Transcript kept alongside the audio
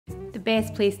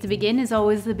best place to begin is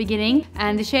always the beginning,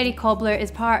 and the Sherry Cobbler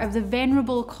is part of the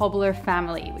venerable Cobbler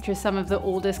family, which are some of the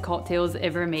oldest cocktails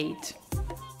ever made.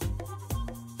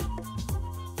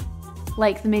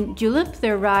 Like the mint julep,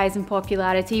 their rise in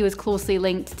popularity was closely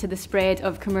linked to the spread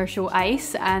of commercial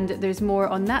ice, and there's more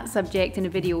on that subject in a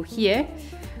video here.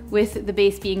 With the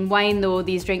base being wine though,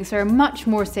 these drinks are a much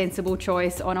more sensible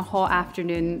choice on a hot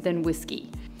afternoon than whiskey.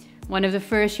 One of the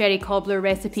first Sherry Cobbler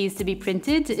recipes to be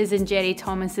printed is in Jerry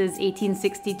Thomas's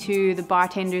 1862 The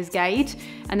Bartender's Guide,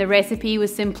 and the recipe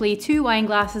was simply 2 wine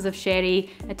glasses of sherry,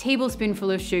 a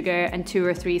tablespoonful of sugar, and 2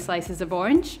 or 3 slices of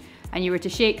orange, and you were to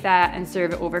shake that and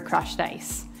serve it over crushed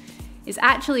ice. It's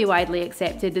actually widely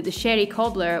accepted that the Sherry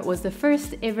Cobbler was the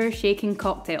first ever shaken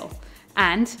cocktail,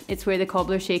 and it's where the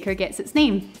cobbler shaker gets its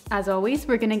name. As always,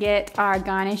 we're gonna get our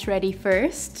garnish ready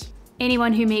first.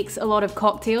 Anyone who makes a lot of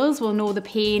cocktails will know the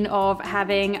pain of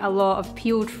having a lot of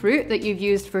peeled fruit that you've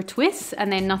used for twists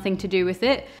and then nothing to do with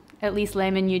it. At least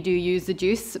lemon you do use the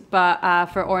juice, but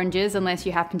for oranges, unless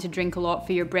you happen to drink a lot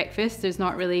for your breakfast, there's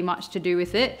not really much to do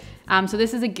with it. So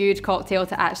this is a good cocktail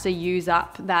to actually use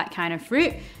up that kind of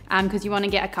fruit, because you want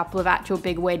to get a couple of actual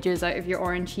big wedges out of your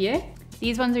orange here.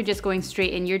 These ones are just going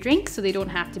straight in your drink, so they don't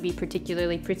have to be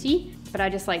particularly pretty, but I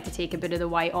just like to take a bit of the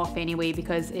white off anyway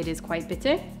because it is quite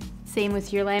bitter. Same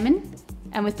with your lemon.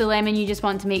 And with the lemon, you just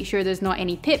want to make sure there's not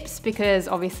any pips, because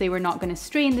obviously we're not going to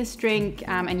strain this drink,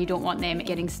 and you don't want them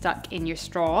getting stuck in your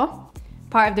straw.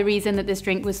 Part of the reason that this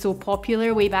drink was so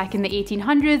popular way back in the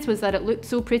 1800s was that it looked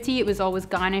so pretty. It was always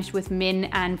garnished with mint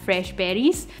and fresh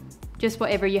berries. Just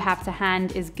whatever you have to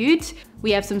hand is good.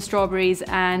 We have some strawberries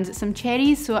and some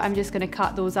cherries, so I'm just going to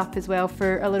cut those up as well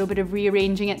for a little bit of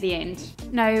rearranging at the end.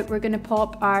 Now we're going to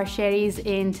pop our sherries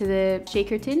into the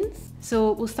shaker tins.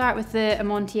 So we'll start with the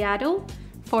amontillado,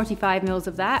 45 ml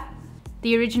of that.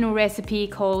 The original recipe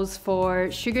calls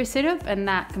for sugar syrup, and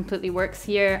that completely works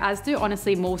here, as do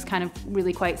honestly most kind of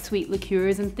really quite sweet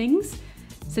liqueurs and things.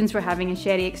 Since we're having a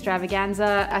sherry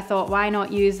extravaganza, I thought why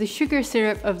not use the sugar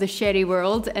syrup of the sherry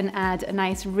world and add a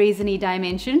nice raisiny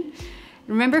dimension.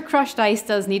 Remember, crushed ice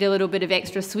does need a little bit of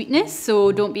extra sweetness,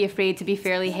 so don't be afraid to be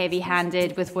fairly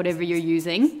heavy-handed with whatever you're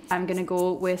using. I'm gonna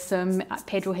go with some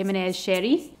Pedro Jimenez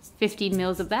sherry, 15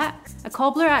 ml of that. A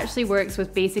cobbler actually works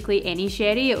with basically any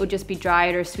sherry, it will just be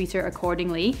drier or sweeter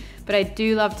accordingly, but I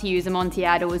do love to use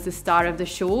Amontillado as the star of the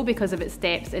show because of its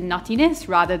depth and nuttiness,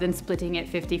 rather than splitting it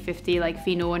 50-50 like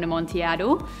Fino and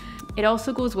Amontillado. It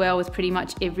also goes well with pretty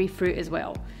much every fruit as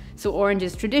well. So orange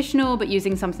is traditional, but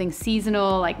using something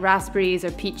seasonal like raspberries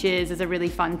or peaches is a really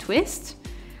fun twist.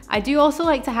 I do also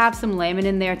like to have some lemon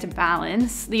in there to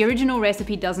balance. The original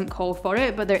recipe doesn't call for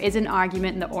it, but there is an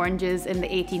argument that oranges in the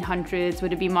 1800s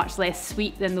would have been much less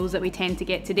sweet than those that we tend to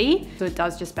get today. So it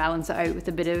does just balance it out with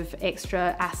a bit of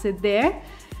extra acid there.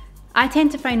 I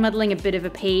tend to find muddling a bit of a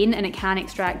pain, and it can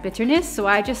extract bitterness, so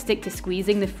I just stick to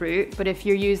squeezing the fruit. But if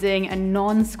you're using a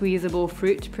non-squeezable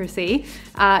fruit per se,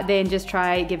 then just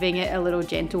try giving it a little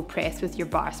gentle press with your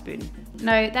bar spoon.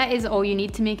 Now that is all you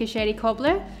need to make a sherry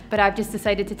cobbler, but I've just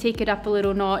decided to take it up a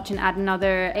little notch and add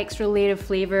another extra layer of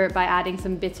flavour by adding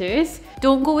some bitters.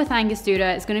 Don't go with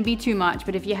Angostura, it's going to be too much,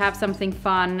 but if you have something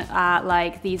fun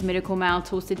like these Miracle Mile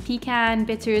toasted pecan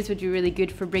bitters would be really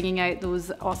good for bringing out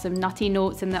those awesome nutty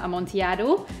notes in the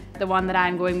Amontillado. The one that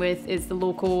I'm going with is the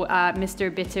local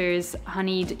Mr. Bitters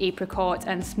honeyed apricot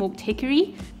and smoked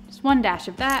hickory. Just 1 dash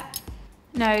of that.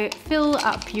 Now fill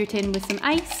up your tin with some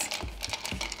ice.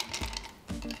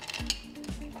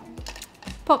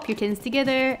 Pop your tins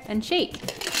together and shake.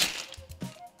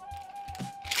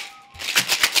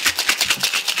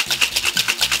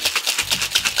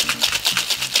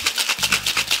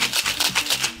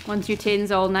 Once your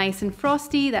tin's all nice and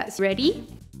frosty, that's ready.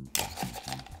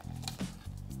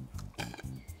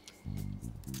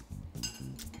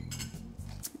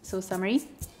 So summary.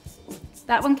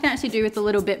 That one can actually do with a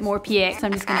little bit more PX, so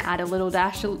I'm just gonna add a little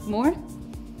dash more.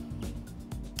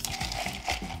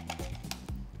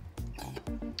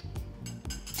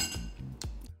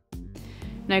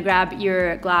 Now grab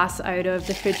your glass out of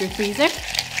the fridge or freezer. So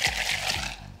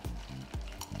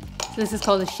this is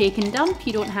called a shake and dump.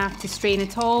 You don't have to strain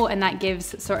at all, and that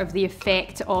gives sort of the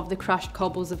effect of the crushed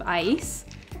cobbles of ice.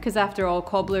 Because after all,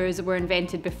 cobblers were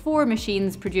invented before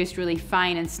machines produced really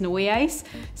fine and snowy ice.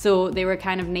 So they were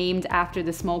kind of named after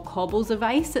the small cobbles of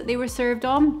ice that they were served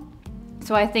on.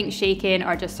 So I think shaken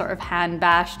or just sort of hand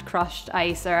bashed crushed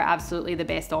ice are absolutely the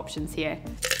best options here.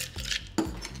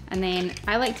 And then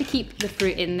I like to keep the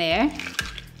fruit in there.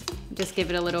 Just give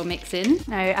it a little mix in.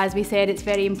 Now, as we said, it's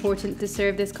very important to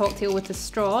serve this cocktail with a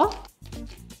straw.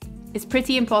 It's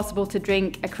pretty impossible to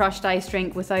drink a crushed ice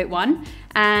drink without one,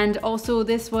 And also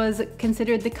this was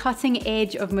considered the cutting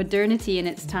edge of modernity in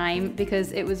its time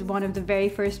because it was one of the very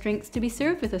first drinks to be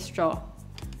served with a straw.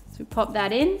 So we pop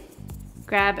that in,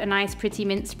 grab a nice pretty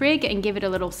mint sprig and give it a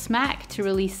little smack to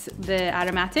release the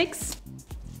aromatics.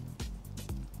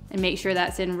 And make sure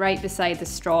that's in right beside the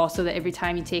straw so that every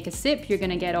time you take a sip, you're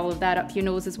gonna get all of that up your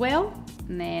nose as well.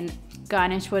 And then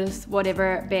garnish with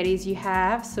whatever berries you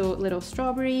have. So a little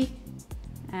strawberry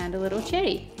and a little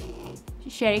cherry.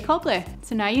 Sherry Cobbler.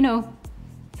 So now you know.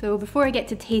 So before I get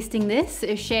to tasting this,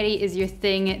 if sherry is your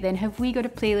thing, then have we got a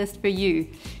playlist for you?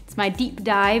 It's my deep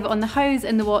dive on the hows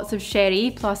and the whats of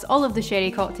sherry, plus all of the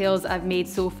sherry cocktails I've made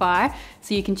so far.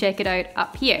 So you can check it out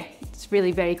up here. It's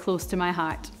really very close to my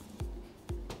heart.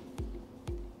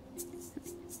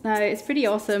 Now, it's pretty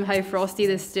awesome how frosty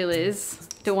this still is.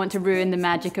 Don't want to ruin the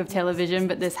magic of television,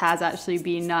 but this has actually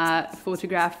been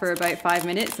photographed for about 5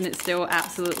 minutes and it's still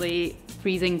absolutely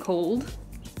freezing cold.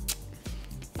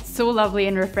 So lovely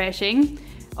and refreshing.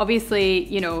 Obviously,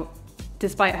 you know,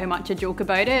 despite how much I joke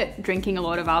about it, drinking a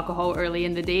lot of alcohol early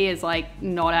in the day is like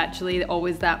not actually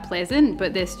always that pleasant,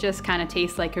 but this just kind of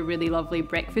tastes like a really lovely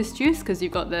breakfast juice because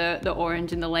you've got the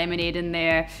orange and the lemonade in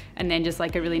there, and then just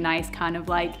like a really nice kind of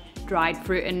like dried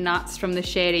fruit and nuts from the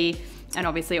sherry, and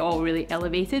obviously all really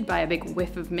elevated by a big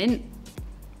whiff of mint.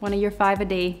 One of your 5 a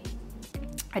day.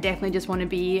 I definitely just want to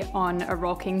be on a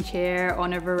rocking chair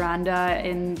on a veranda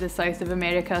in the south of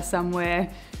America somewhere,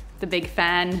 the big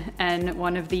fan, and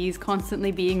one of these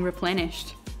constantly being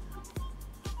replenished.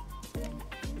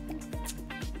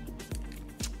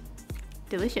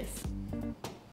 Delicious.